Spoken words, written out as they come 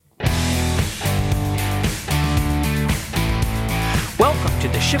Welcome to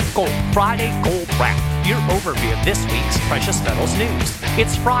the Shift Gold Friday Gold Wrap, your overview of this week's precious metals news.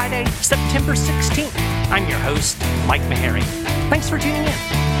 It's Friday, September 16th. I'm your host, Mike Maharrey. Thanks for tuning in.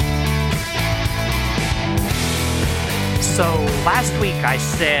 So last week I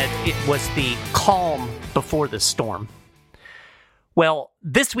said it was the calm before the storm. Well,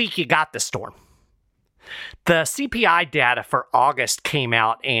 this week you got the storm. The CPI data for August came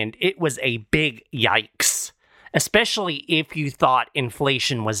out and it was a big yikes, especially if you thought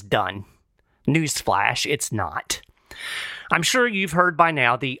inflation was done. Newsflash, it's not. I'm sure you've heard by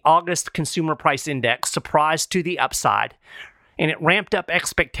now the August Consumer Price Index surprised to the upside, and it ramped up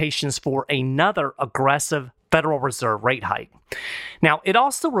expectations for another aggressive Federal Reserve rate hike. Now, it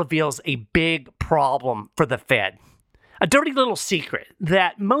also reveals a big problem for the Fed, a dirty little secret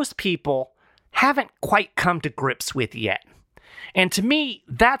that most people haven't quite come to grips with yet. And to me,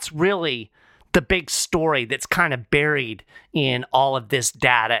 that's really the big story that's kind of buried in all of this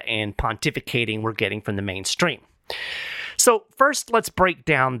data and pontificating we're getting from the mainstream. So first, let's break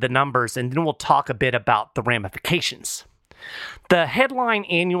down the numbers, and then we'll talk a bit about the ramifications. The headline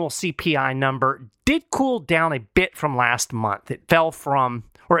annual CPI number did cool down a bit from last month. It fell to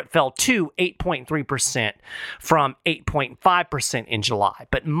 8.3% from 8.5% in July.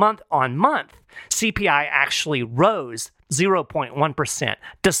 But month on month, CPI actually rose 0.1%,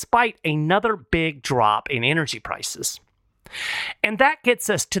 despite another big drop in energy prices. And that gets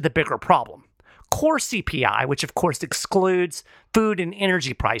us to the bigger problem. Core CPI, which of course excludes food and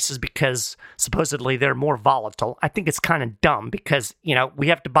energy prices because supposedly they're more volatile. I think it's kind of dumb because, we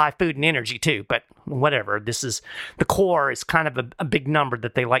have to buy food and energy too, but whatever. The core is kind of a big number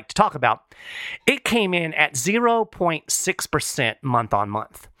that they like to talk about. It came in at 0.6% month on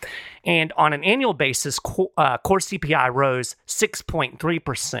month. And on an annual basis, core CPI rose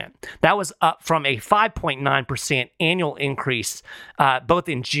 6.3%. That was up from a 5.9% annual increase both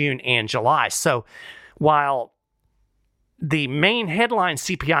in June and July. So while the main headline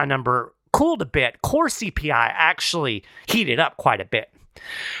CPI number cooled a bit, core CPI actually heated up quite a bit.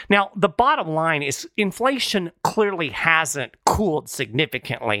 Now, the bottom line is inflation clearly hasn't cooled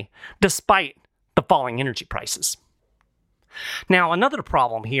significantly despite the falling energy prices. Now, another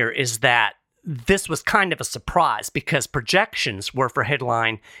problem here is that this was kind of a surprise because projections were for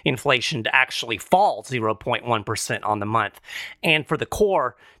headline inflation to actually fall 0.1% on the month and for the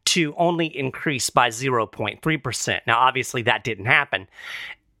core to only increase by 0.3%. Now, obviously, that didn't happen.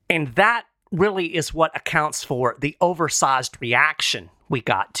 And that really is what accounts for the oversized reaction we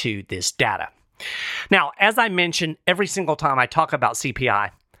got to this data. Now, as I mentioned, every single time I talk about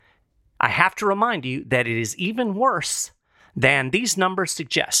CPI, I have to remind you that it is even worse than these numbers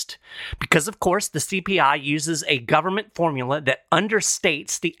suggest. Because, of course, the CPI uses a government formula that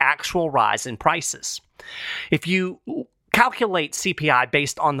understates the actual rise in prices. If you calculate CPI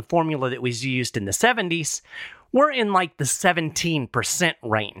based on the formula that was used in the 70s, we're in like the 17%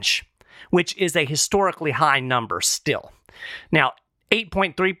 range, which is a historically high number still. Now,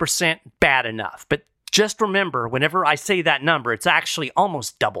 8.3%, bad enough. But just remember, whenever I say that number, it's actually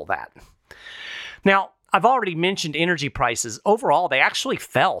almost double that. Now, I've already mentioned energy prices. Overall, they actually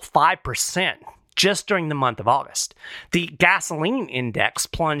fell 5% just during the month of August. The gasoline index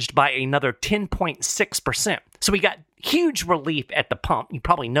plunged by another 10.6%. So we got huge relief at the pump. You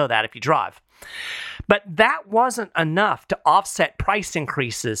probably know that if you drive. But that wasn't enough to offset price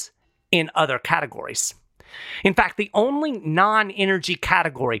increases in other categories. In fact, the only non-energy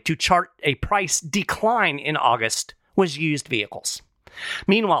category to chart a price decline in August was used vehicles.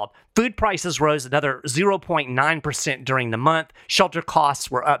 Meanwhile, food prices rose another 0.9% during the month. Shelter costs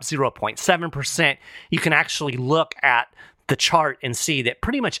were up 0.7%. You can actually look at the chart and see that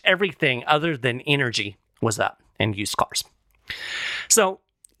pretty much everything other than energy was up, and used cars. So,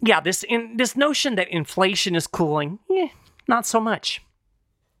 yeah, this notion that inflation is cooling, not so much.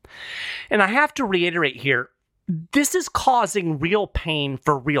 And I have to reiterate here, this is causing real pain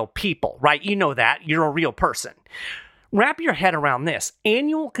for real people, right? You know that. You're a real person. Wrap your head around this.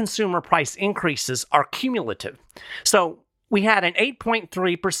 Annual consumer price increases are cumulative. So we had an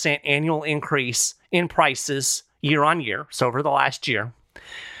 8.3% annual increase in prices year on year, so over the last year.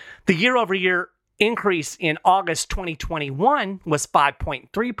 The year-over-year increase in August 2021 was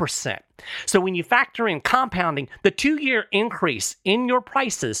 5.3%. So when you factor in compounding, the 2-year increase in your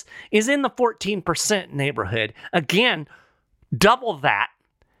prices is in the 14% neighborhood. Again, double that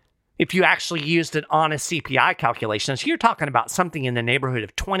if you actually used an honest CPI calculation. So you're talking about something in the neighborhood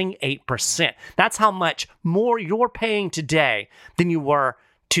of 28%. That's how much more you're paying today than you were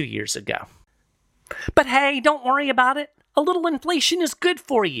 2 years ago. But hey, don't worry about it. A little inflation is good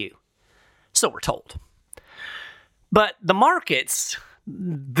for you. So we're told. But the markets,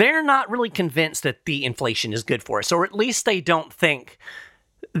 they're not really convinced that the inflation is good for us, or at least they don't think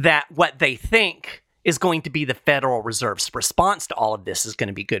that what they think is going to be the Federal Reserve's response to all of this is going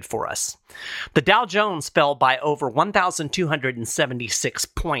to be good for us. The Dow Jones fell by over 1,276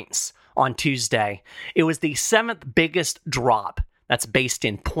 points on Tuesday. It was the seventh biggest drop, that's based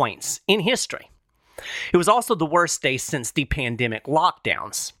in points, in history. It was also the worst day since the pandemic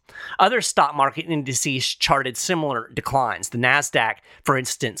lockdowns. Other stock market indices charted similar declines. The Nasdaq, for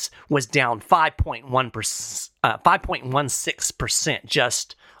instance, was down 5.16%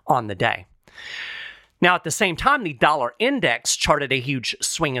 just on the day. Now, at the same time, the dollar index charted a huge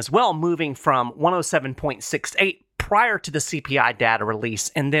swing as well, moving from 107.68 prior to the CPI data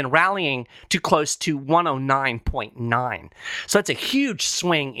release and then rallying to close to 109.9. So that's a huge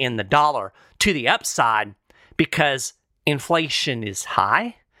swing in the dollar to the upside because inflation is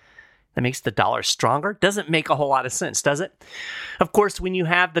high. That makes the dollar stronger. Doesn't make a whole lot of sense, does it? Of course, when you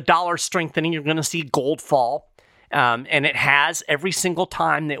have the dollar strengthening, you're going to see gold fall. And it has every single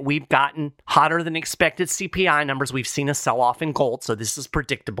time that we've gotten hotter than expected CPI numbers, we've seen a sell-off in gold, so this is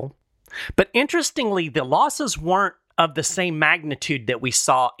predictable. But interestingly, the losses weren't of the same magnitude that we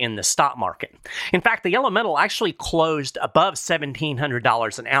saw in the stock market. In fact, the yellow metal actually closed above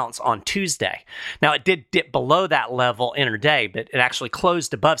 $1,700 an ounce on Tuesday. Now, it did dip below that level intraday, but it actually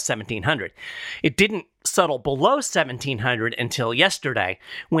closed above $1,700. It didn't settle below $1,700 until yesterday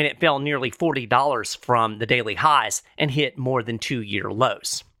when it fell nearly $40 from the daily highs and hit more than 2-year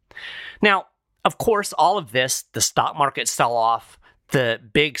lows. Now, of course, all of this, the stock market sell-off, the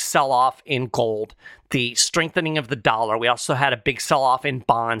big sell-off in gold, the strengthening of the dollar. We also had a big sell-off in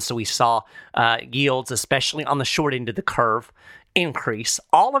bonds, so we saw yields, especially on the short end of the curve, increase.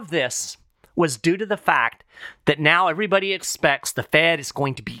 All of this was due to the fact that now everybody expects the Fed is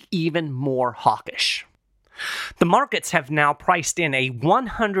going to be even more hawkish. The markets have now priced in a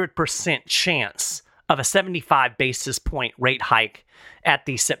 100% chance of a 75 basis point rate hike at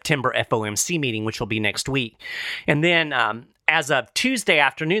the September FOMC meeting, which will be next week. And then as of Tuesday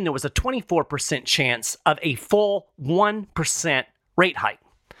afternoon, there was a 24% chance of a full 1% rate hike.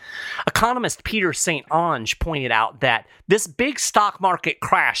 Economist Peter St. Onge pointed out that this big stock market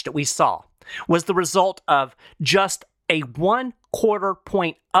crash that we saw was the result of just a 1/4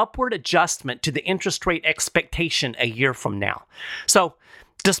 point upward adjustment to the interest rate expectation a year from now. So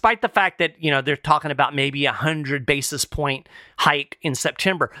despite the fact that, they're talking about maybe 100 basis point hike in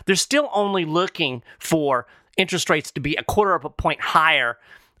September, they're still only looking for interest rates to be 1/4 point higher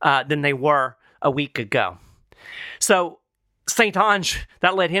than they were a week ago. So St. Onge,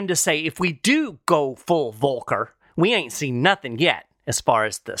 that led him to say, if we do go full Volcker, we ain't seen nothing yet as far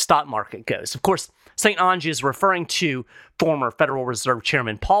as the stock market goes. Of course, St. Onge is referring to former Federal Reserve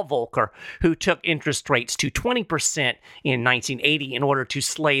Chairman Paul Volcker, who took interest rates to 20% in 1980 in order to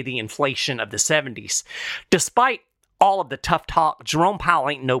slay the inflation of the 70s. Despite all of the tough talk, Jerome Powell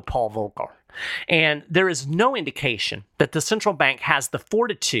ain't no Paul Volcker. And there is no indication that the central bank has the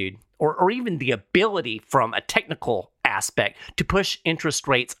fortitude or even the ability from a technical aspect to push interest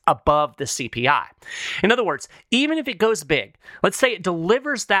rates above the CPI. In other words, even if it goes big, let's say it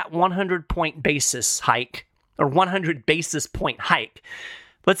delivers that 100 basis point hike,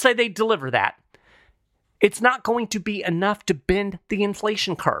 let's say they deliver that, it's not going to be enough to bend the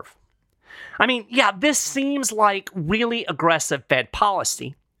inflation curve. I mean, yeah, this seems like really aggressive Fed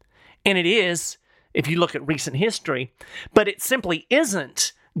policy, and it is, if you look at recent history, but it simply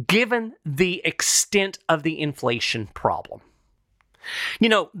isn't given the extent of the inflation problem.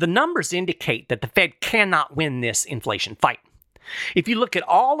 The numbers indicate that the Fed cannot win this inflation fight. If you look at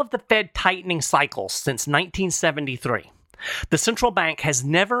all of the Fed tightening cycles since 1973, the central bank has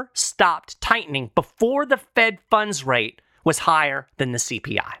never stopped tightening before the Fed funds rate was higher than the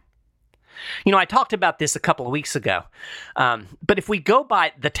CPI. I talked about this a couple of weeks ago, but if we go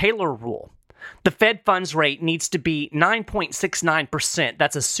by the Taylor rule, the Fed funds rate needs to be 9.69%.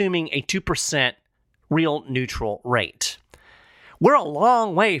 That's assuming a 2% real neutral rate. We're a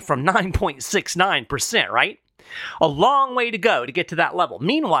long way from 9.69%, right? A long way to go to get to that level.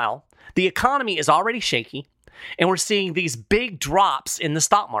 Meanwhile, the economy is already shaky, and we're seeing these big drops in the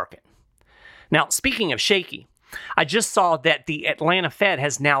stock market. Now, speaking of shaky, I just saw that the Atlanta Fed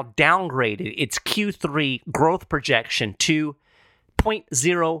has now downgraded its Q3 growth projection to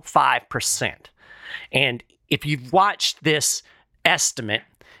 0.05%. And if you've watched this estimate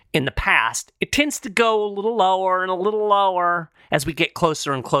in the past, it tends to go a little lower and a little lower as we get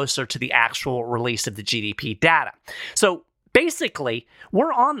closer and closer to the actual release of the GDP data. So basically,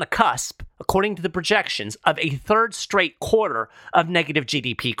 we're on the cusp, according to the projections, of a third straight quarter of negative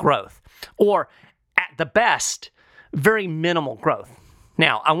GDP growth. Or at the best, very minimal growth.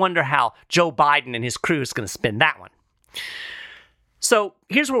 Now, I wonder how Joe Biden and his crew is going to spend that one. So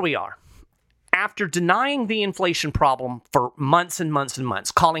here's where we are. After denying the inflation problem for months and months and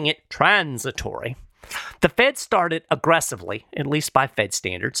months, calling it transitory, the Fed started aggressively, at least by Fed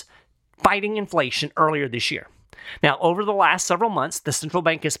standards, fighting inflation earlier this year. Now, over the last several months, the central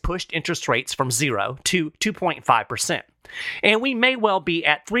bank has pushed interest rates from 0 to 2.5%. And we may well be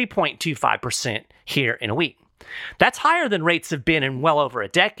at 3.25% here in a week. That's higher than rates have been in well over a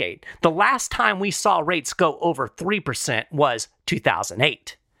decade. The last time we saw rates go over 3% was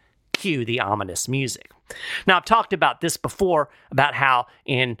 2008. Cue the ominous music. Now, I've talked about this before, about how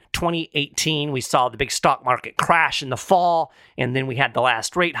in 2018 we saw the big stock market crash in the fall, and then we had the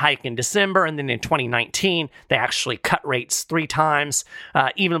last rate hike in December, and then in 2019 they actually cut rates 3 times,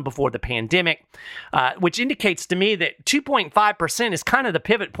 even before the pandemic, which indicates to me that 2.5% is kind of the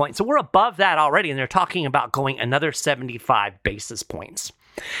pivot point. So we're above that already, and they're talking about going another 75 basis points.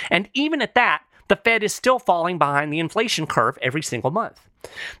 And even at that, the Fed is still falling behind the inflation curve every single month.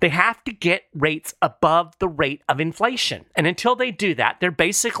 They have to get rates above the rate of inflation. And until they do that, they're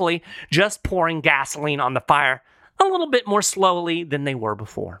basically just pouring gasoline on the fire a little bit more slowly than they were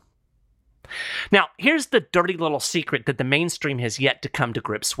before. Now, here's the dirty little secret that the mainstream has yet to come to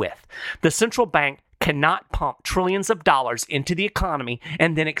grips with. The central bank cannot pump trillions of dollars into the economy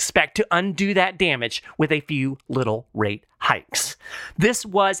and then expect to undo that damage with a few little rate hikes. This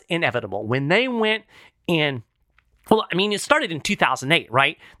was inevitable. When they went in, well, I mean, it started in 2008,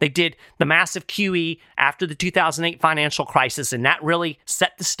 right? They did the massive QE after the 2008 financial crisis, and that really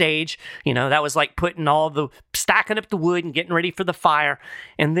set the stage. You know, that was like stacking up the wood and getting ready for the fire.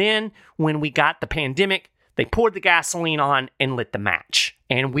 And then when we got the pandemic, they poured the gasoline on and lit the match.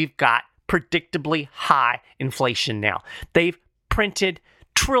 And we've got predictably high inflation now. They've printed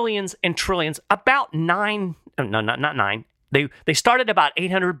trillions and trillions, about not 9. They started about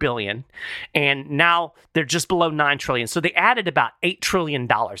 800 billion, and now they're just below 9 trillion. So they added about $8 trillion,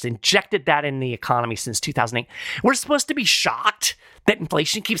 injected that in the economy since 2008. We're supposed to be shocked that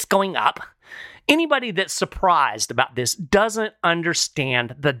inflation keeps going up. Anybody that's surprised about this doesn't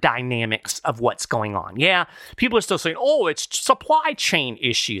understand the dynamics of what's going on. Yeah, people are still saying, oh, it's supply chain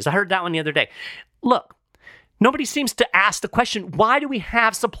issues. I heard that one the other day. Look, nobody seems to ask the question, why do we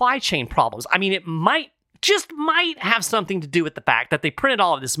have supply chain problems? I mean, it might have something to do with the fact that they printed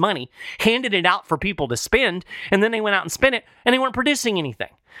all of this money, handed it out for people to spend, and then they went out and spent it, and they weren't producing anything.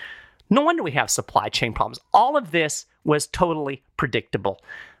 No wonder we have supply chain problems. All of this was totally predictable.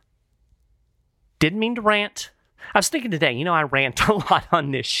 Didn't mean to rant. I was thinking today, I rant a lot on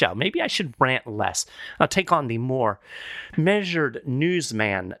this show. Maybe I should rant less. I'll take on the more measured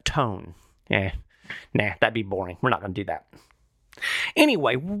newsman tone. Nah, that'd be boring. We're not going to do that.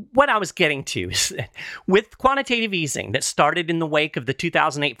 Anyway, what I was getting to is that with quantitative easing that started in the wake of the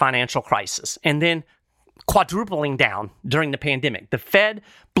 2008 financial crisis and then quadrupling down during the pandemic, the Fed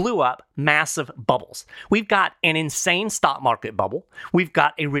blew up massive bubbles. We've got an insane stock market bubble. We've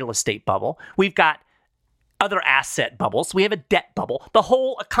got a real estate bubble. We've got other asset bubbles. We have a debt bubble. The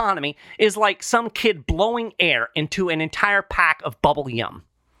whole economy is like some kid blowing air into an entire pack of bubble yum.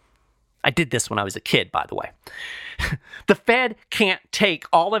 I did this when I was a kid, by the way. The Fed can't take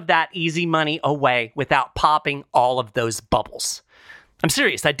all of that easy money away without popping all of those bubbles. I'm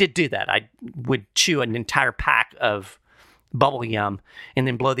serious. I did do that. I would chew an entire pack of bubble yum and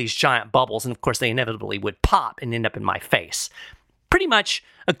then blow these giant bubbles. And of course, they inevitably would pop and end up in my face. Pretty much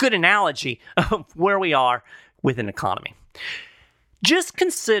a good analogy of where we are with an economy. Just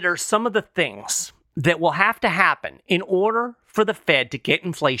consider some of the things that will have to happen in order for the Fed to get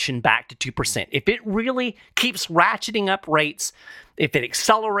inflation back to 2%. If it really keeps ratcheting up rates, if it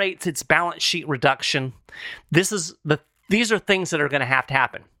accelerates its balance sheet reduction, these are things that are going to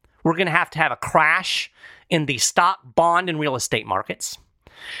happen. We're going to have a crash in the stock, bond, and real estate markets.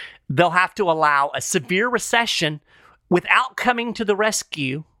 They'll have to allow a severe recession without coming to the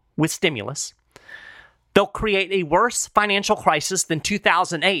rescue with stimulus. They'll create a worse financial crisis than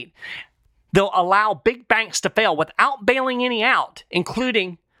 2008. They'll allow big banks to fail without bailing any out,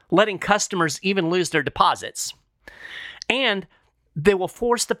 including letting customers even lose their deposits. And they will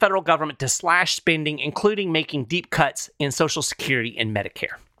force the federal government to slash spending, including making deep cuts in Social Security and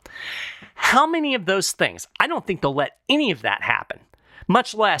Medicare. How many of those things? I don't think they'll let any of that happen,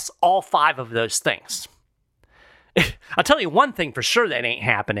 much less all 5 of those things. I'll tell you one thing for sure that ain't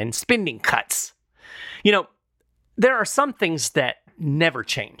happening, spending cuts. There are some things that never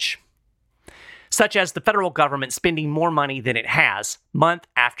change, such as the federal government spending more money than it has month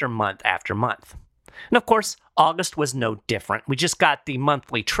after month after month. And of course, August was no different. We just got the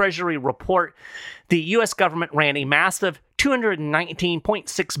monthly Treasury report. The U.S. government ran a massive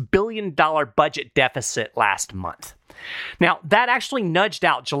 $219.6 billion budget deficit last month. Now, that actually nudged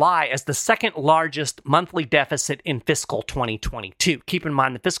out July as the second largest monthly deficit in fiscal 2022. Keep in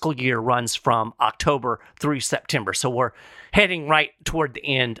mind, the fiscal year runs from October through September, so we're heading right toward the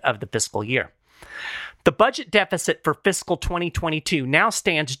end of the fiscal year. The budget deficit for fiscal 2022 now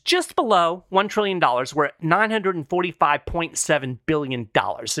stands just below $1 trillion. We're at $945.7 billion.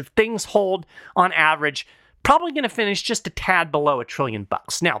 If things hold on average, probably going to finish just a tad below $1 trillion.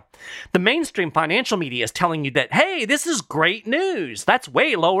 Now, the mainstream financial media is telling you that, hey, this is great news. That's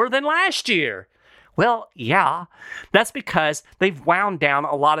way lower than last year. Well, yeah, that's because they've wound down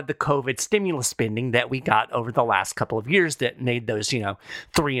a lot of the COVID stimulus spending that we got over the last couple of years that made those,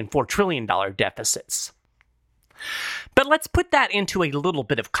 $3 and $4 trillion deficits. But let's put that into a little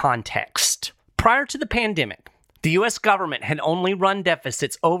bit of context. Prior to the pandemic, the U.S. government had only run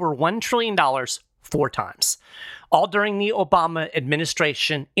deficits over $1 trillion 4 times, all during the Obama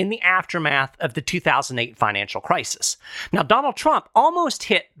administration in the aftermath of the 2008 financial crisis. Now, Donald Trump almost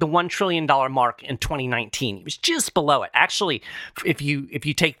hit the $1 trillion mark in 2019. He was just below it. Actually, if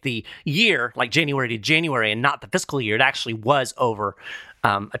you take the year, like January to January, and not the fiscal year, it actually was over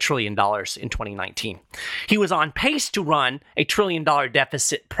 $1 trillion in 2019. He was on pace to run a $1 trillion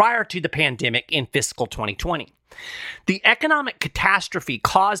deficit prior to the pandemic in fiscal 2020. The economic catastrophe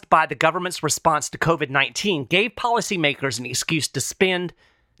caused by the government's response to COVID-19 gave policymakers an excuse to spend,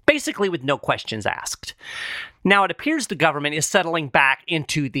 basically with no questions asked. Now, it appears the government is settling back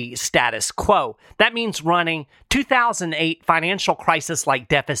into the status quo. That means running 2008 financial crisis-like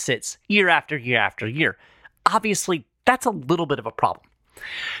deficits year after year after year. Obviously, that's a little bit of a problem.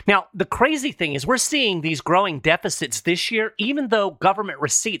 Now, the crazy thing is we're seeing these growing deficits this year, even though government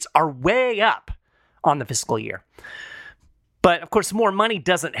receipts are way up on the fiscal year. But of course, more money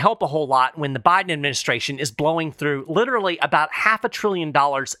doesn't help a whole lot when the Biden administration is blowing through literally about $500 billion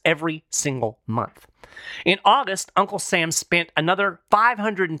every single month. In August, Uncle Sam spent another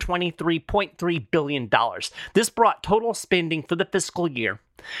 $523.3 billion. This brought total spending for the fiscal year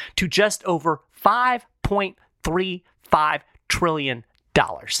to just over $5.35 trillion.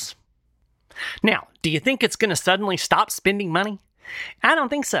 Now, do you think it's going to suddenly stop spending money? I don't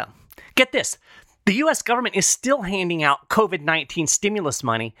think so. Get this. The U.S. government is still handing out COVID-19 stimulus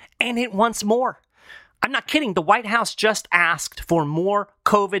money, and it wants more. I'm not kidding. The White House just asked for more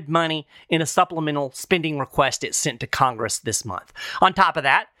COVID money in a supplemental spending request it sent to Congress this month. On top of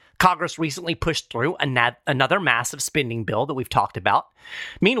that, Congress recently pushed through another massive spending bill that we've talked about.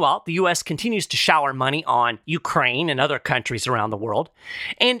 Meanwhile, the U.S. continues to shower money on Ukraine and other countries around the world.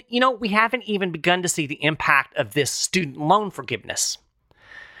 And, we haven't even begun to see the impact of this student loan forgiveness.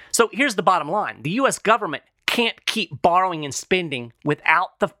 So here's the bottom line. The U.S. government can't keep borrowing and spending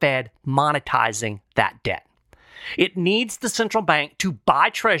without the Fed monetizing that debt. It needs the central bank to buy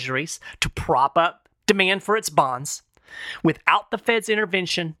treasuries to prop up demand for its bonds. Without the Fed's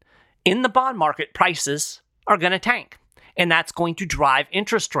intervention in the bond market, prices are going to tank. And that's going to drive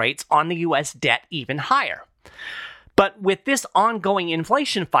interest rates on the U.S. debt even higher. But with this ongoing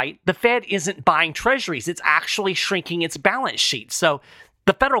inflation fight, the Fed isn't buying treasuries. It's actually shrinking its balance sheet. So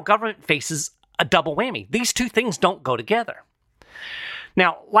the federal government faces a double whammy. These two things don't go together.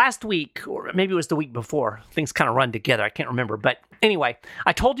 Now, last week, or maybe it was the week before, things kind of run together, I can't remember. But anyway,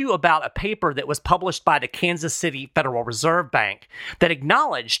 I told you about a paper that was published by the Kansas City Federal Reserve Bank that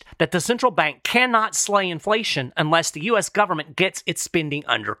acknowledged that the central bank cannot slay inflation unless the U.S. government gets its spending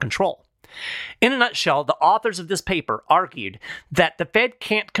under control. In a nutshell, the authors of this paper argued that the Fed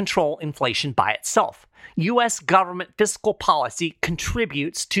can't control inflation by itself. U.S. government fiscal policy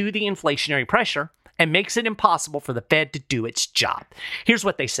contributes to the inflationary pressure and makes it impossible for the Fed to do its job. Here's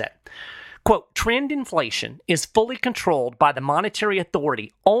what they said. Quote, trend inflation is fully controlled by the monetary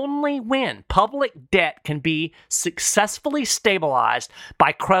authority only when public debt can be successfully stabilized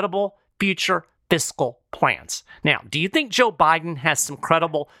by credible future fiscal plans. Now, do you think Joe Biden has some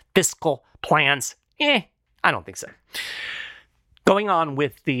credible fiscal plans? I don't think so. Going on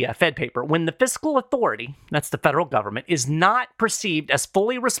with the Fed paper, when the fiscal authority, that's the federal government, is not perceived as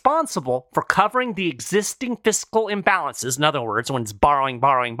fully responsible for covering the existing fiscal imbalances, in other words, when it's borrowing,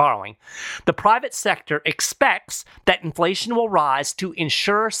 the private sector expects that inflation will rise to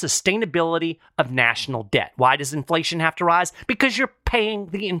ensure sustainability of national debt. Why does inflation have to rise? Because you're paying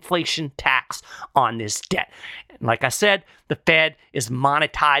the inflation tax on this debt. Like I said, the Fed is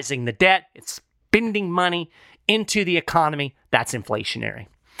monetizing the debt. It's spending money into the economy. That's inflationary.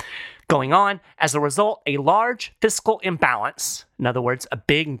 Going on, as a result, a large fiscal imbalance, in other words, a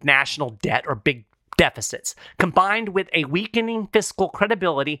big national debt or big deficits, combined with a weakening fiscal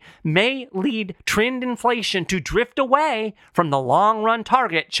credibility, may lead trend inflation to drift away from the long-run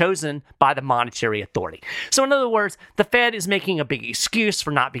target chosen by the monetary authority. So in other words, the Fed is making a big excuse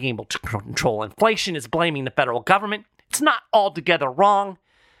for not being able to control inflation. It's blaming the federal government. It's not altogether wrong.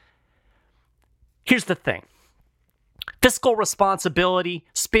 Here's the thing. Fiscal responsibility,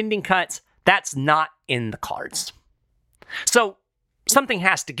 spending cuts, that's not in the cards. So something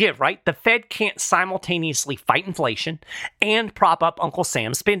has to give, right? The Fed can't simultaneously fight inflation and prop up Uncle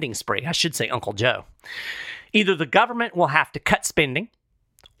Sam's spending spree. I should say Uncle Joe. Either the government will have to cut spending,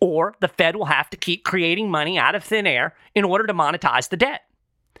 or the Fed will have to keep creating money out of thin air in order to monetize the debt.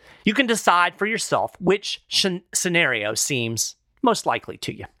 You can decide for yourself which scenario seems most likely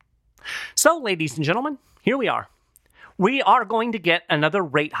to you. So, ladies and gentlemen, here we are. We are going to get another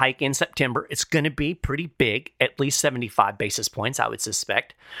rate hike in September. It's going to be pretty big, at least 75 basis points, I would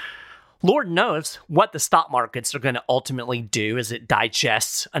suspect. Lord knows what the stock markets are going to ultimately do as it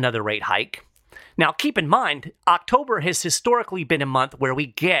digests another rate hike. Now, keep in mind, October has historically been a month where we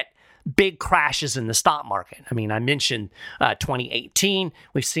get big crashes in the stock market. I mean, I mentioned 2018.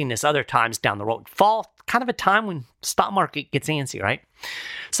 We've seen this other times down the road. Fall, kind of a time when stock market gets antsy, right?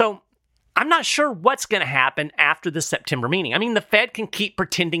 So I'm not sure what's going to happen after the September meeting. I mean, the Fed can keep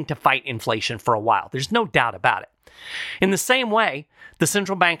pretending to fight inflation for a while. There's no doubt about it. In the same way, the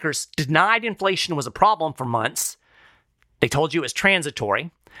central bankers denied inflation was a problem for months. They told you it was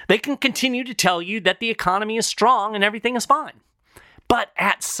transitory. They can continue to tell you that the economy is strong and everything is fine. But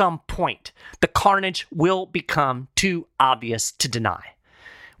at some point, the carnage will become too obvious to deny.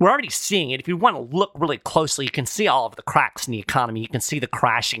 We're already seeing it. If you want to look really closely, you can see all of the cracks in the economy. You can see the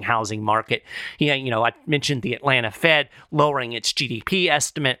crashing housing market. I mentioned the Atlanta Fed lowering its GDP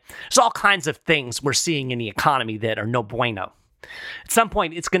estimate. There's all kinds of things we're seeing in the economy that are no bueno. At some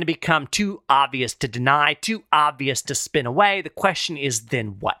point, it's going to become too obvious to deny, too obvious to spin away. The question is,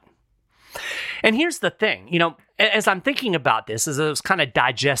 then what? And here's the thing, as I'm thinking about this, as I was kind of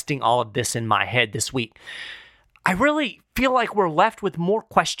digesting all of this in my head this week, I really feel like we're left with more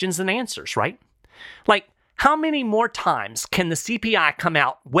questions than answers, right? Like, how many more times can the CPI come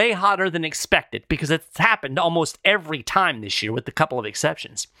out way hotter than expected? Because it's happened almost every time this year with a couple of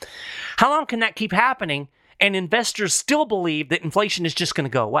exceptions. How long can that keep happening and investors still believe that inflation is just going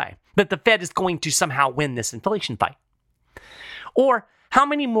to go away, that the Fed is going to somehow win this inflation fight? Or how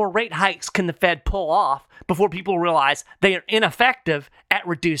many more rate hikes can the Fed pull off before people realize they are ineffective at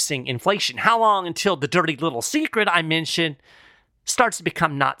reducing inflation? How long until the dirty little secret I mentioned starts to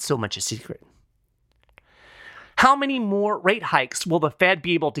become not so much a secret? How many more rate hikes will the Fed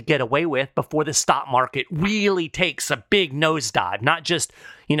be able to get away with before the stock market really takes a big nosedive? Not just,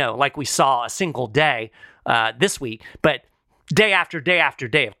 like we saw a single day this week, but day after day after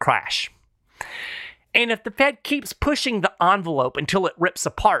day of crash. And if the Fed keeps pushing the envelope until it rips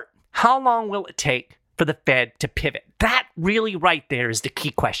apart, how long will it take for the Fed to pivot? That really right there is the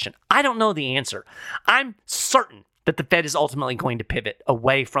key question. I don't know the answer. I'm certain that the Fed is ultimately going to pivot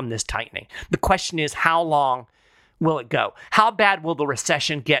away from this tightening. The question is, how long will it go? How bad will the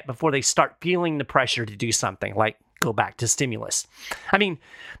recession get before they start feeling the pressure to do something like go back to stimulus? I mean,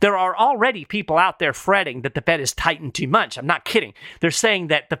 there are already people out there fretting that the Fed has tightened too much. I'm not kidding. They're saying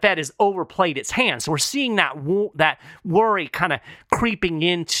that the Fed has overplayed its hand. So we're seeing that worry kind of creeping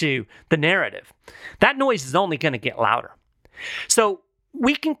into the narrative. That noise is only going to get louder. So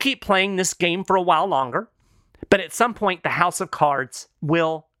we can keep playing this game for a while longer, but at some point the house of cards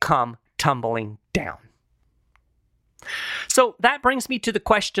will come tumbling down. So that brings me to the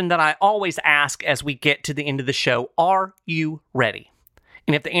question that I always ask as we get to the end of the show. Are you ready?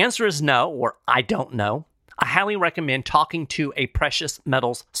 And if the answer is no, or I don't know, I highly recommend talking to a precious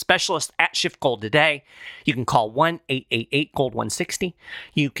metals specialist at Shift Gold today. You can call 1-888-GOLD-160.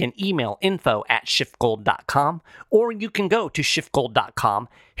 You can email info@shiftgold.com, or you can go to shiftgold.com,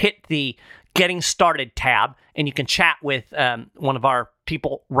 hit the Getting Started tab, and you can chat with one of our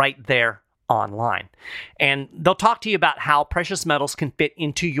people right there online. And they'll talk to you about how precious metals can fit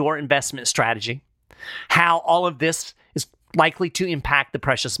into your investment strategy, how all of this is likely to impact the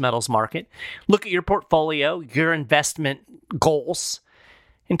precious metals market, look at your portfolio, your investment goals,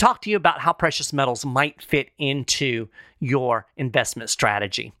 and talk to you about how precious metals might fit into your investment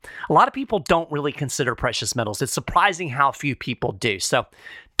strategy. A lot of people don't really consider precious metals. It's surprising how few people do. So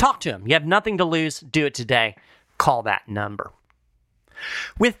talk to them. You have nothing to lose. Do it today. Call that number.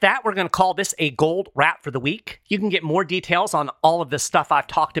 With that, we're going to call this a gold wrap for the week. You can get more details on all of the stuff I've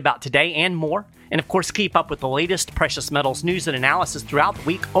talked about today and more. And of course, keep up with the latest precious metals news and analysis throughout the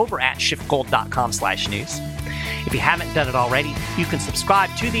week over at shiftgold.com/news. If you haven't done it already, you can subscribe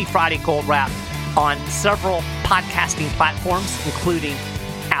to the Friday Gold Wrap on several podcasting platforms, including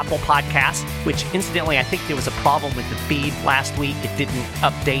Apple Podcasts, which incidentally, I think there was a problem with the feed last week. It didn't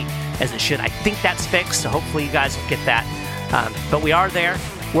update as it should. I think that's fixed, so hopefully you guys will get that. But we are there.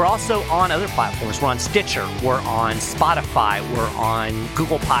 We're also on other platforms. We're on Stitcher. We're on Spotify. We're on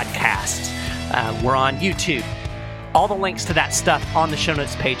Google Podcasts. We're on YouTube. All the links to that stuff on the show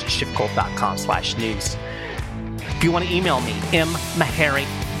notes page at schiffgold.com/news. If you want to email me,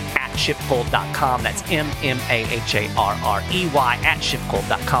 mmaharry@schiffgold.com. That's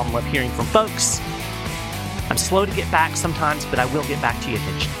MMAHARREY@schiffgold.com. Love hearing from folks. I'm slow to get back sometimes, but I will get back to you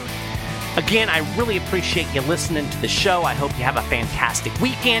eventually. Again, I really appreciate you listening to the show. I hope you have a fantastic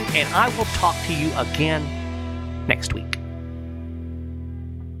weekend, and I will talk to you again next week.